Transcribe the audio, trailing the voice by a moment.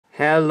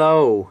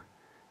Hello.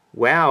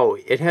 Wow,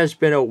 it has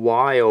been a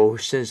while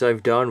since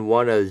I've done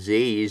one of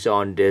these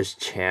on this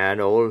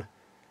channel.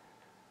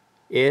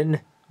 In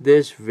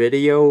this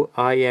video,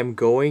 I am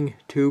going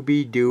to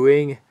be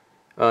doing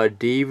a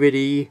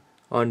DVD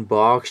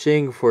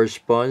unboxing for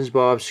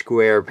SpongeBob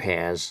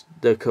SquarePants,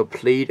 the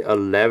Complete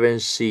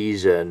 11th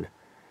Season.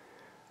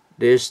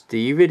 This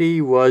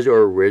DVD was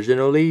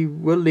originally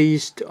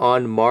released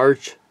on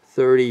March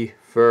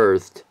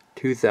 31st,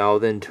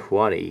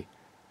 2020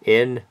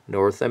 in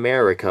North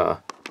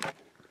America.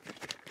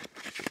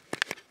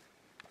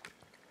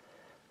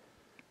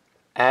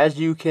 As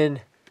you can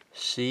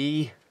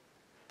see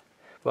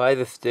by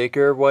the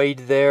sticker right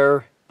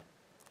there,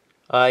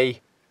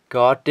 I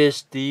got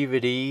this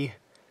DVD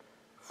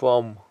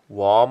from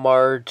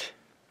Walmart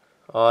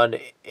on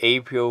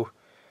April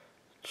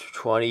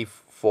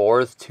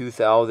 24th,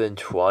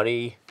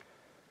 2020.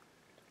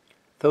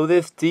 So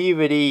this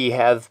DVD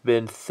has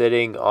been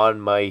sitting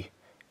on my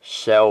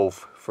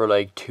shelf for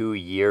like 2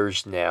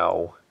 years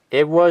now.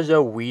 It was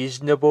a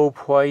reasonable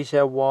price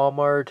at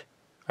Walmart.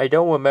 I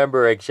don't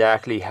remember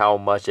exactly how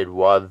much it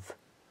was,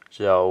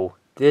 so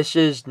this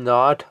is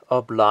not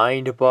a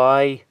blind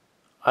buy.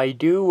 I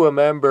do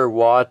remember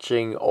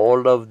watching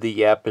all of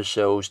the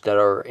episodes that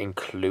are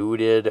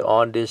included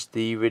on this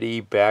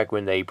DVD back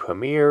when they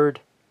premiered.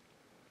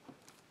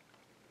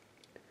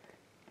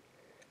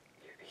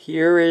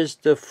 Here is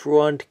the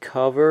front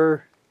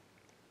cover.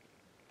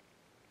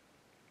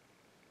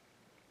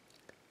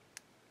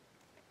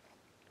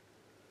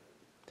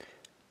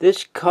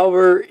 This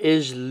cover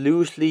is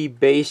loosely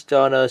based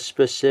on a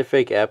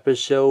specific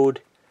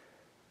episode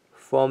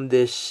from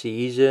this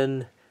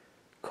season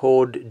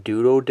called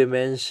Doodle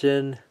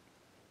Dimension,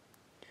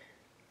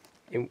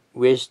 in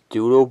which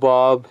Doodle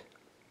Bob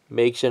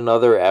makes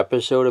another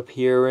episode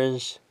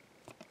appearance,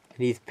 and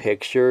he's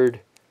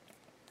pictured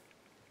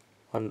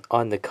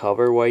on the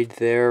cover right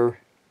there.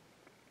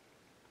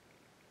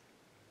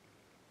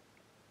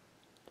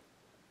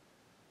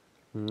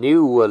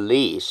 New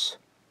release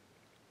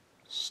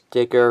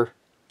sticker.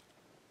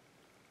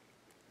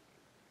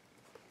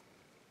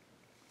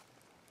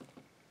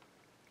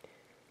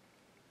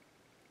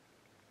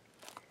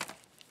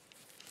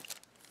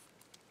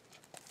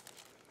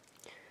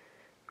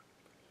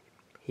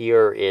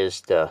 Here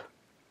is the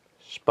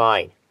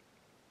spine.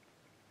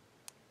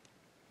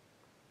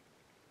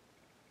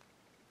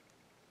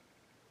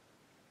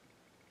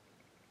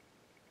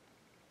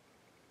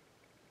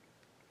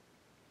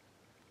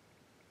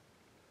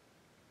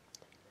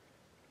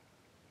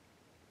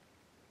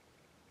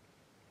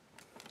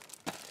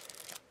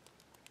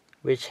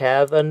 Which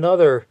have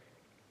another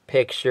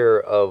picture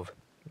of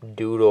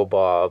Doodle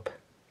Bob.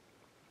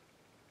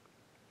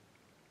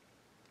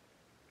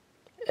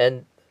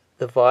 And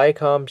the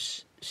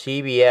Viacom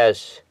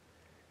CBS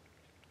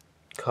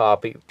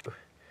copy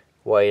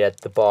right at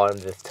the bottom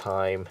this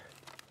time.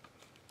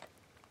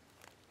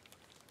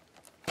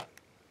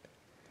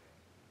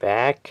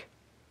 Back.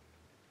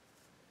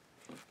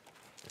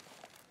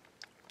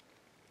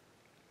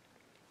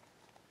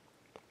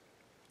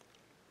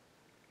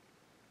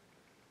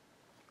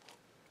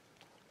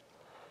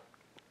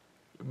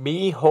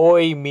 Me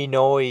hoy me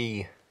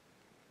noi.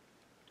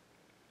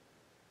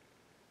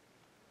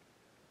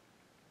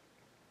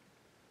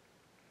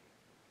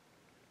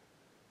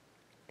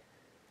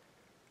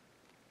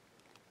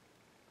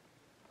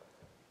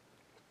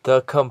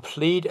 The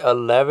complete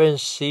 11th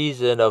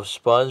season of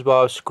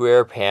SpongeBob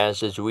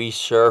SquarePants is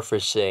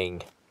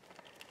resurfacing.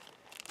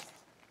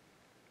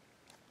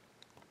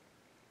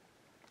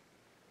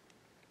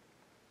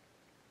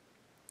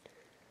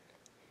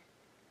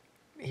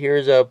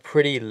 Here's a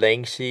pretty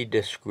lengthy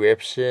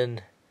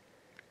description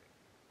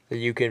that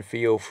you can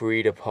feel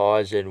free to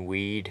pause and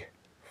read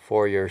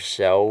for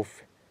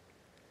yourself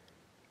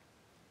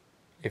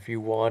if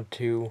you want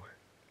to.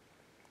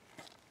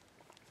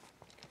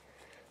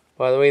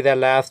 By the way, that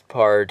last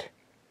part,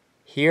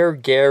 hear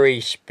Gary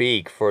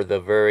speak for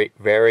the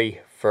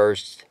very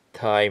first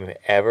time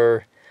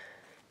ever.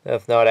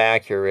 That's not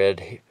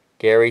accurate.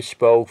 Gary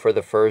spoke for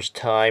the first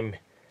time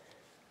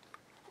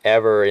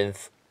ever in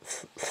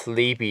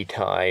Sleepy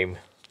Time,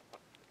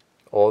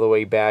 all the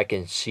way back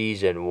in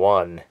season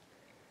 1.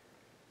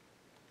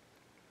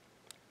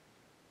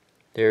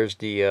 There's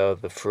the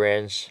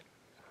French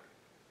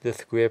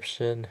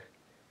description.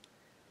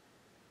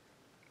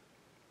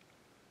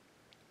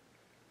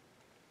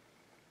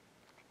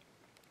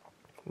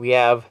 We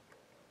have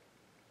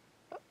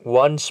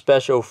one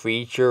special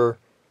feature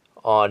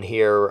on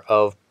here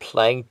of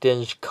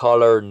Plankton's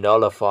color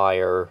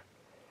nullifier,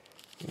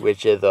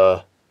 which is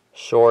a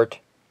short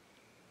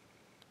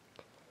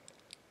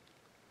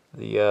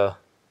the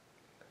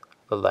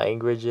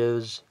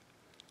languages.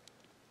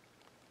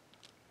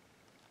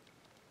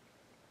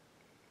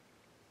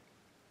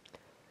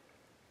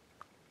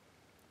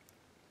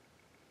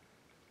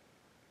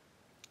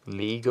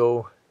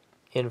 Legal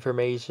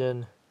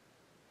information.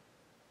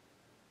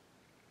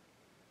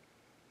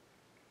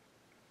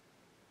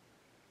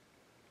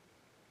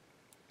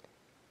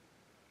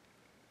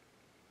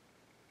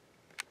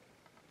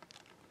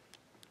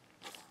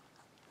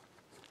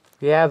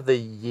 We have the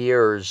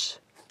years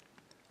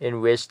in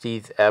which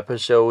these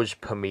episodes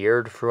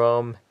premiered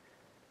from: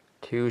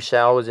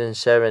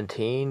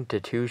 2017 to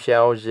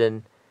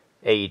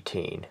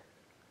 2018.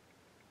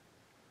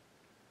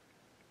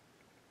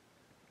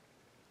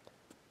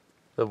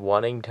 The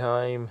running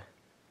time.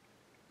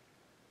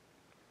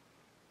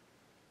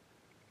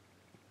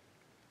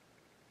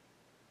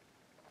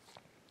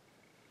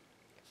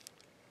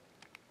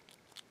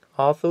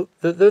 Also,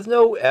 there's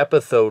no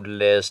episode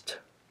list,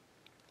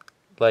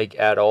 like,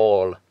 at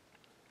all,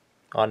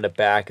 on the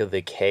back of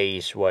the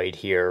case right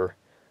here.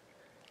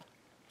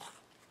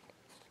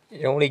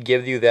 It only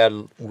gives you that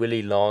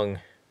really long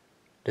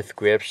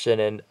description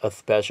and a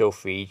special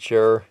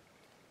feature.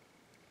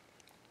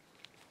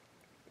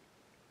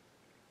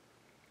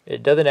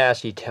 It doesn't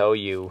actually tell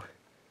you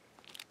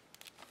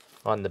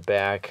on the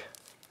back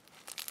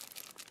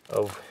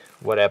of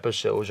what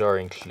episodes are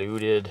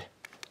included.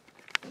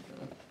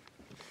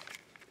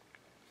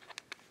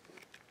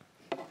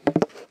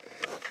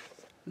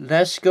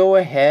 Let's go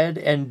ahead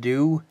and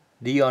do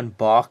the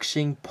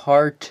unboxing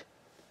part.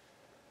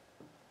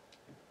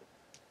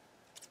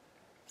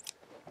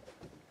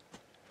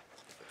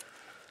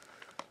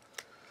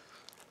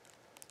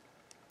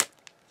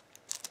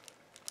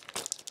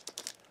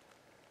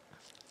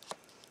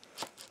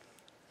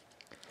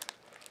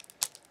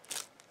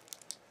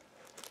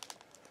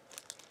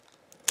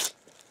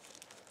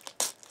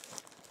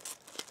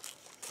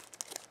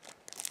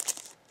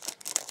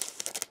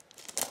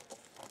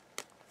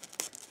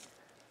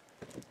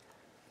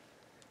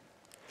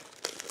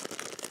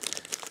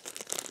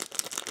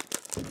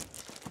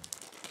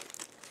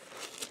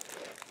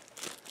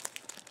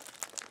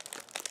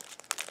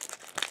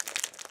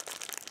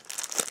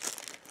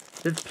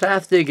 This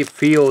plastic, it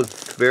feels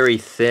very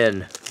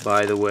thin,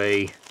 by the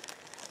way.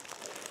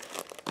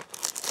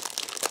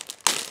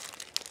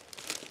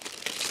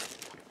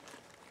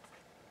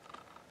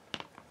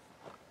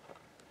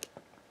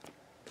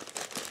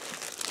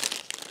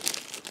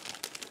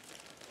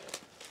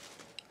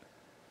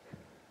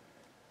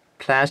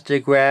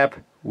 Plastic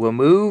wrap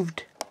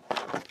removed.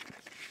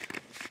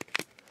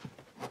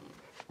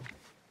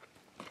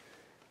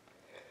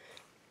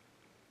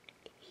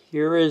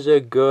 Here is a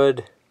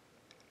good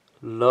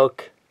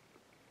look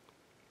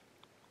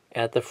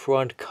at the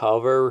front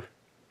cover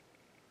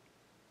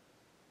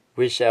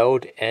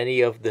without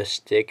any of the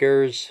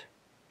stickers.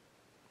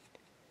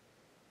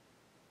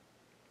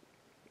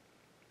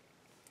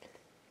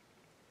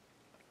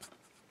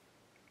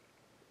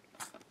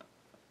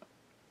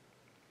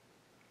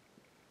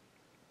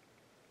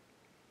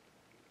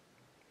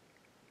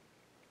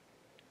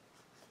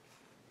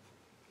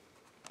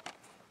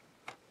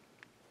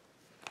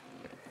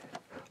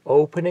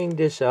 Opening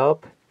this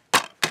up,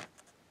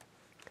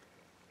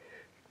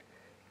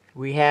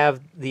 we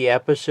have the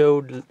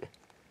episode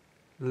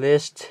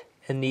list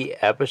and the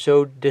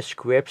episode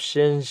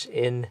descriptions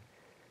inside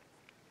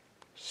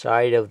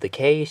of the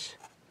case.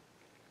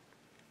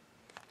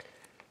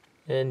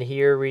 And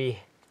here we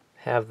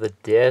have the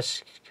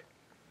disc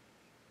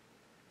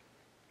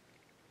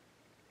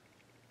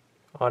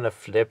on a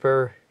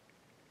flipper.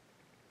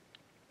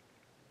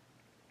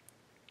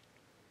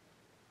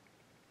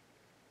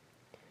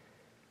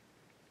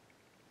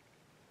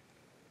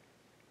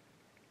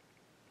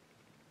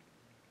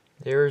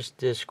 There's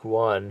disc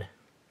 1.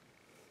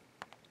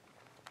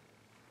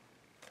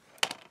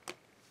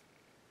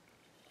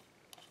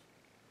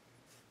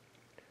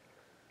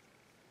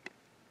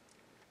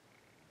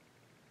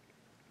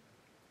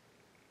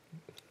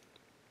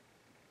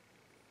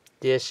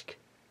 Disc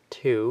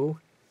 2.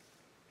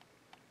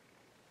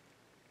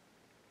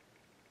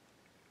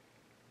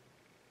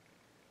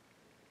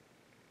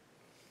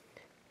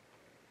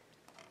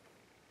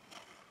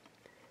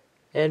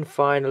 And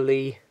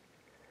finally,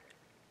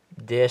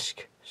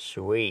 disc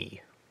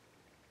 3.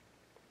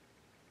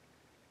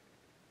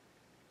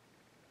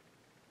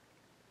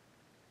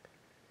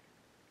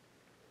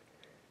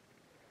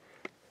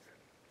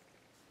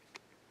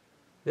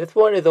 This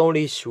one is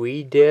only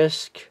 3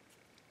 discs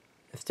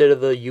instead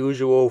of the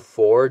usual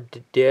 4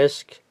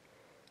 disc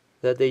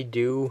that they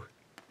do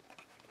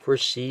for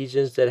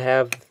seasons that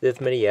have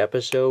this many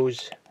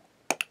episodes.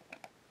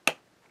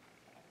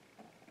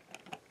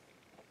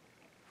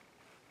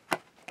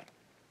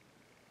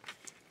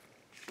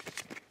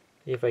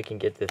 See if I can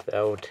get this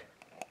out.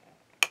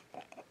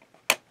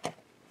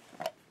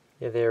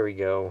 Yeah, there we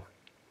go.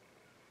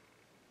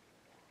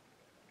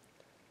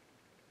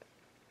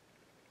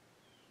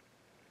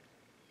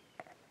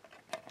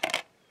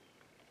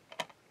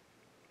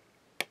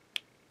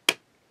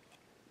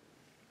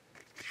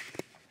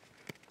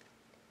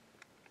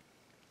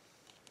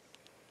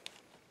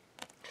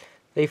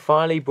 They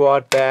finally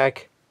brought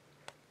back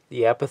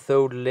the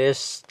episode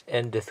lists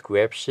and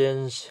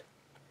descriptions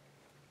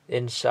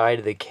inside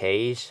of the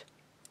case,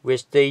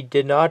 which they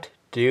did not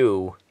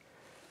do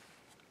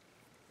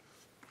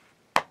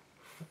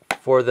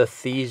for the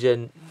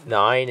season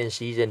 9 and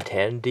season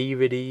 10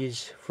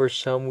 DVDs for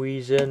some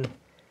reason.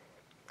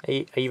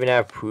 I even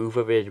have proof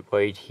of it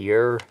right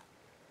here.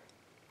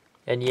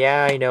 And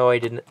yeah, I know I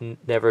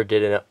never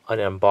did an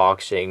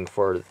unboxing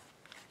for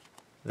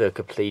the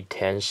Complete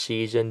 10th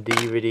Season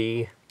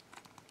DVD.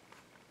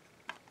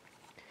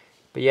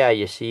 But yeah,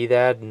 you see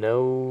that?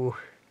 No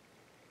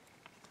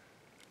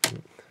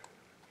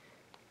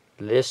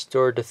list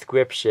or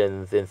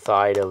descriptions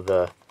inside of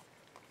the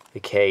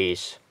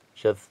case.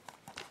 Just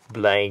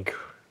blank.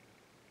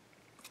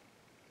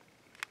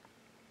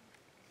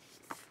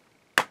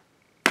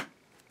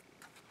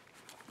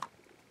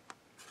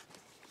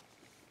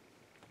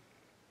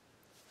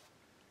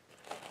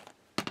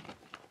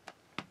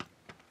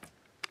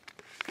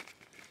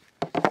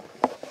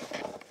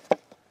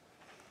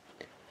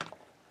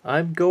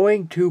 I'm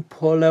going to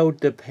pull out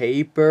the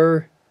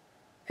paper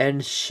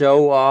and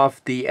show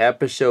off the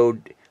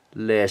episode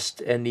list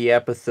and the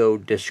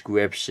episode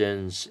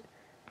descriptions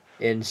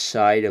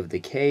inside of the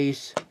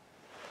case.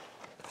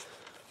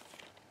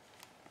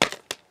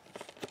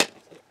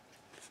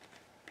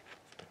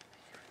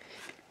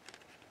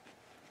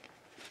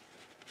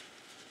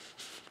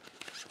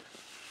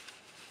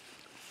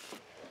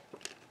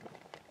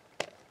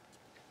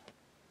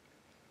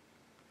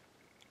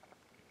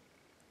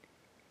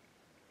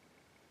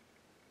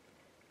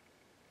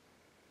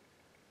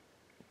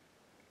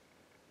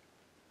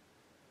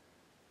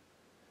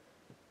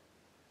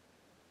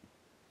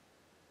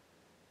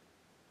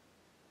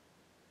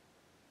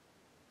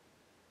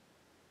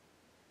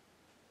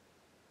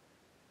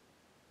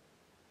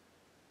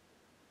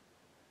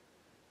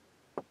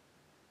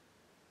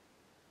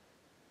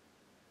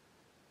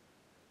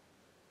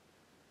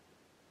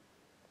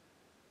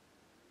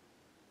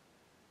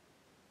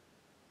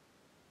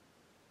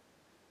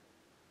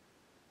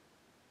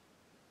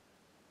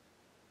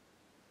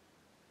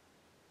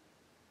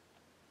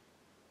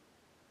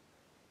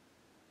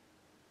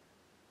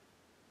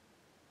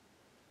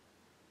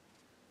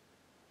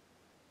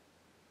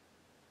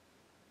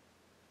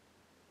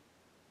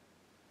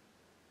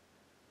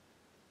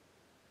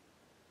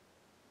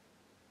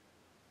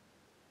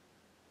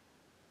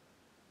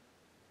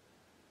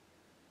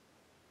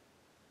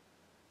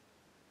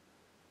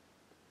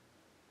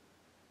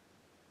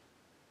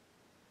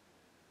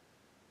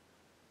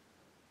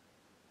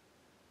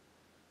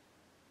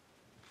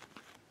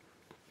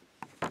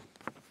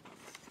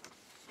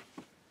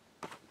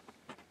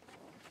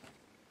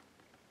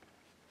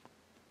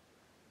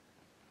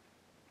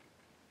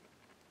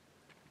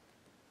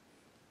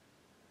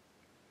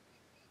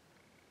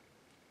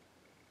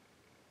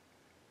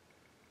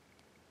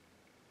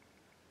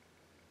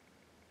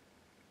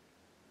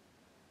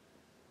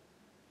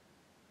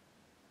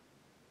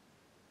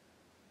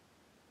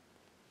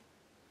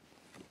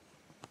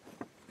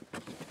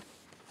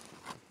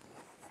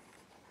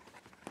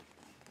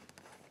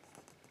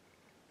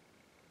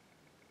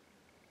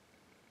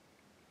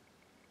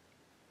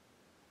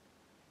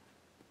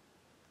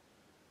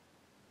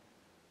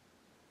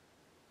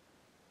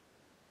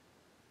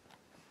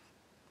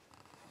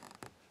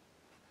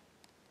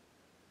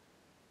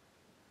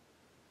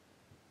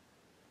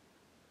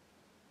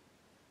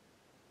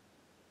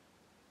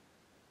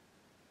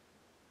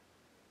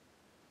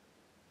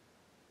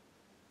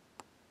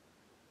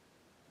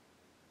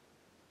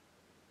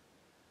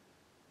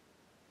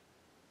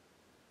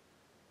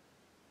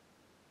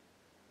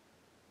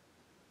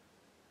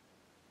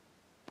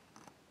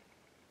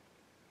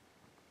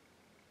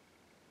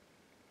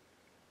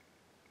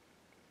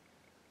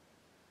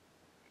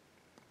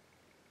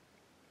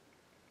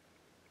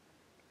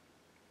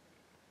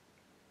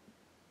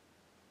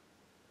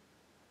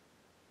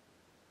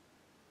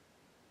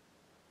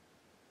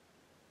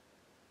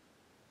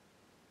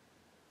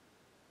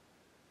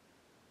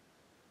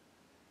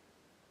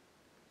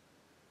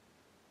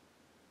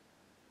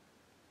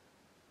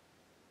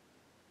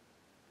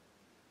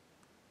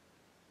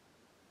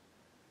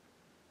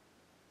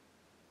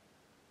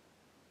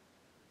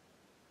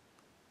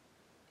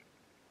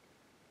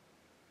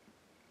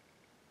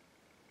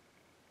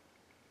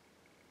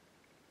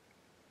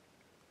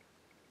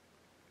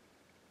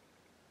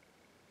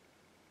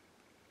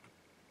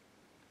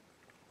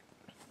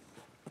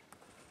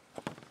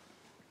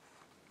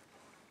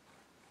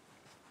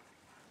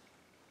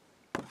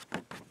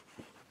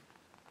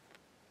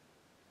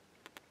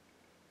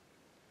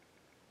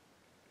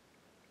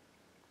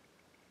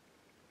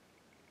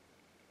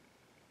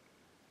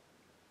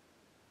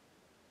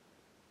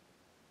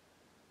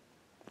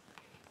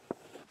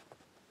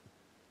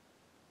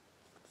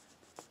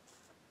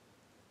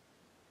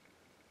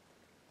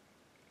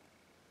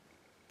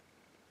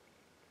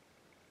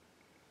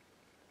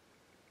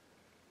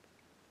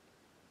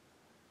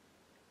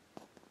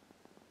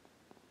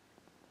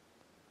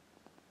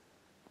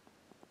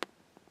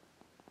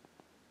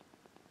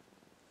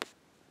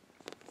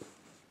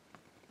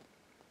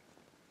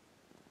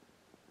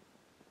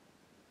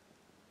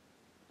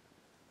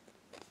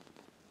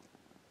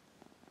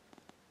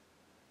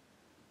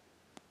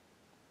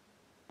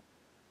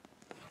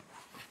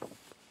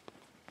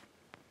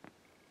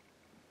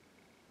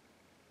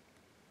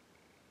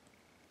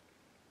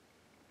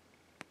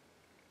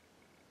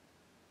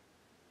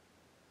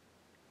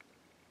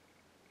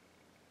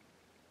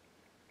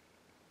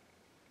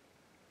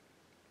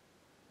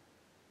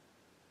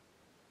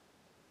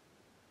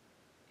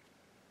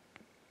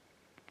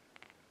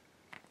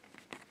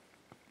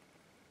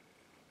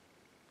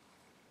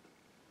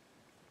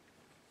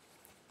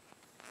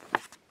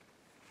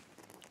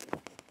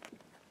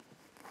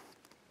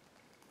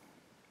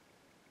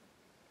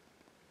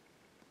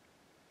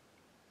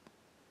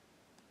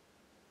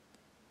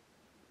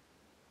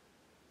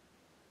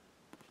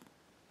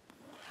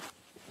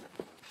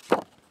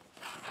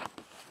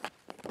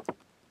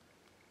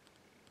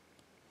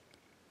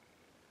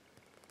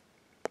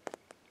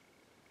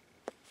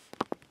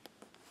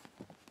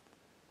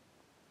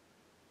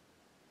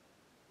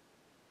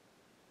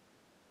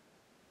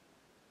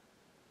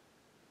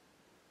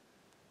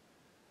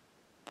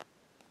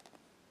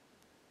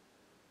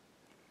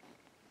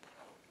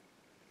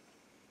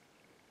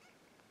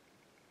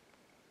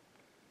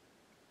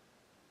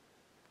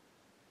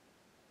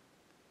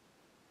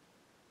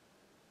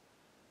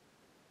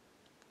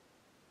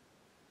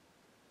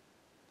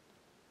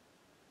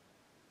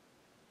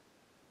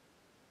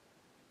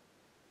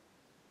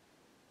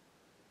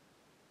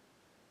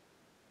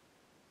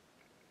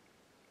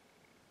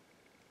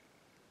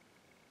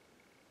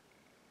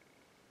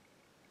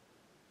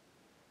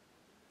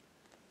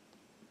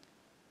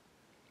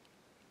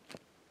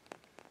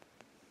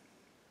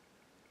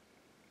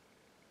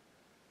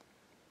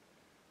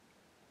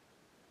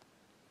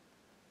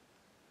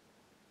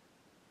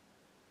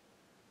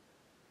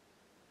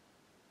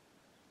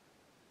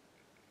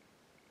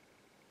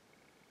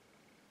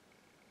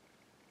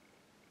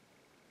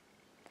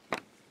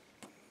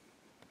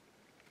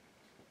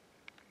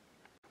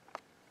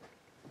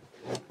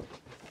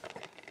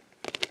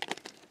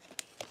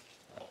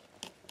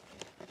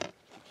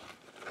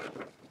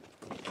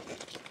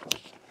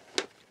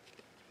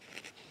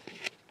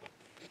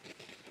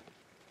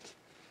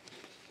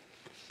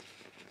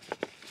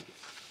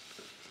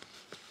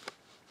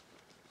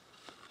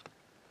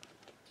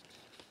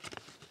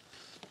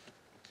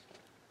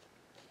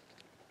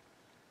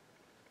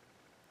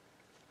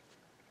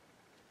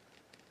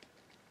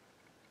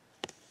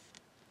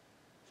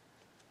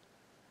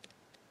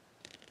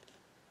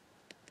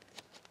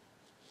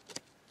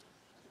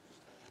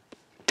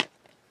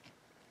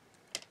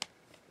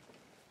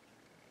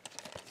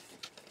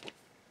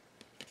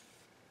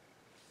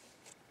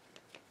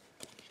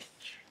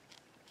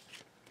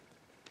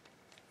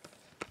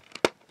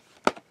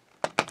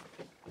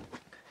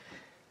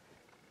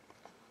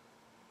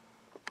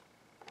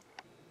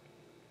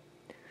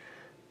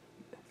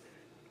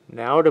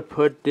 Now to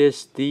put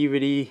this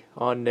DVD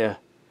on the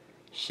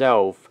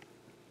shelf,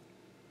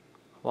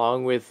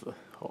 along with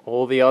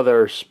all the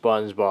other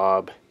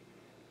SpongeBob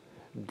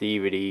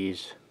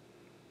DVDs.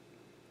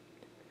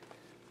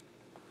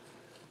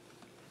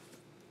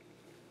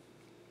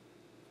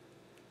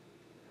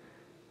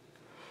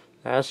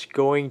 That's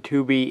going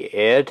to be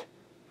it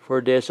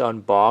for this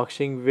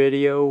unboxing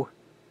video.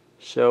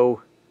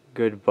 So,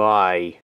 goodbye.